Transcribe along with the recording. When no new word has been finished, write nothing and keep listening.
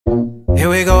Here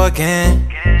we go again.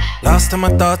 Lost in my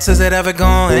thoughts, is it ever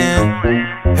going?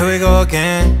 Here we go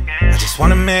again. I just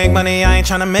wanna make money, I ain't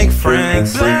tryna make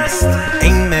friends. Blessed,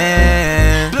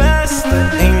 amen. Blessed,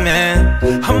 amen.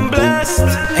 I'm blessed,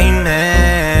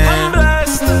 amen. I'm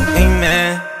blessed,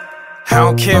 amen. I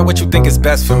don't care what you think is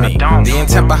best for me. The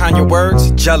intent behind your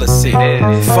words, jealousy.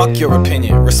 Fuck your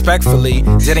opinion, respectfully.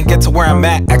 Didn't get to where I'm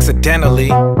at accidentally.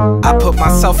 I put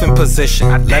myself in position.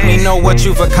 Let me know what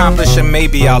you've accomplished and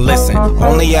maybe I'll listen.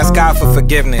 Only ask God for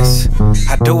forgiveness.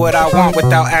 I do what I want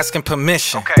without asking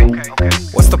permission.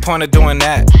 What's the point of doing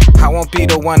that? I won't be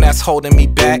the one that's holding me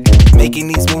back. Making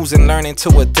these moves and learning to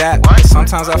adapt. But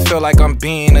sometimes I feel like I'm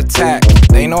being attacked.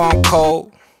 They know I'm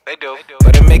cold,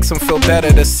 but it makes them feel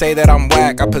better to say that I'm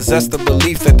whack. I possess the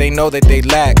belief that they know that they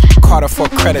lack. Carter for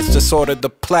credits, just ordered the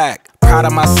plaque. Proud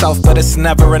of myself, but it's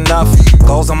never enough.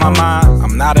 Goals on my mind,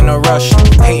 I'm not in a rush.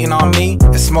 Hating on me,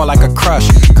 it's more like a crush.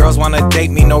 Girls wanna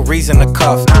date me, no reason to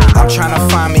cuff. I'm trying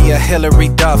to find me a Hillary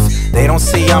Duff. They don't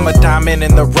see I'm a diamond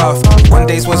in the rough. One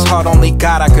days was hard, only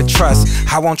God I could trust.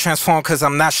 I won't transform cause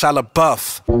I'm not Shia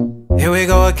LaBeouf. Here we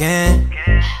go again.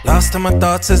 Lost in my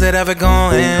thoughts, is it ever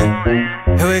going?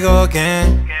 Here we go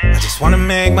again. I just wanna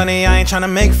make money, I ain't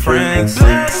tryna make friends.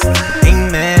 Blessed,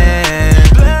 amen.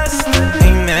 Blessed,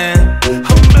 amen.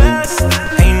 I'm blessed,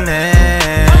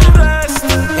 amen. I'm blessed,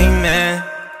 amen.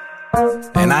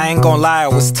 And I ain't gonna lie,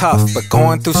 it was tough, but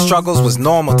going through struggles was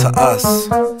normal to us.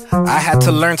 I had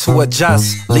to learn to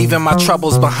adjust. Leaving my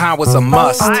troubles behind was a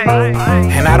must.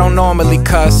 And I don't normally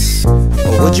cuss,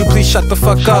 but would you please shut the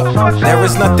fuck up? There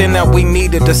is nothing that we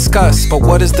need to discuss. But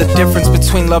what is the difference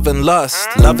between love and lust?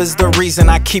 Love is the reason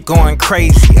I keep going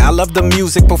crazy. I love the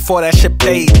music before that shit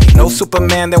paid me. No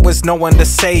Superman, there was no one to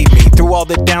save me. Through all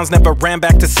the downs, never ran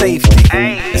back to safety.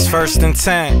 It's first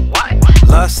intent.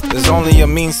 Lust is only a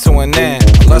means to an end.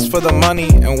 I lust for the money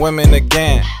and women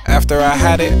again. After I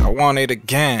had it, I want it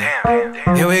again.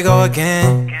 Here we go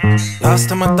again. Lost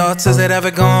in my thoughts, is it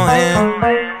ever going?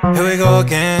 Here we go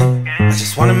again. I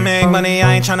just wanna make money,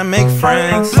 I ain't tryna make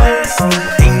friends. Blessed,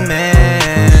 amen.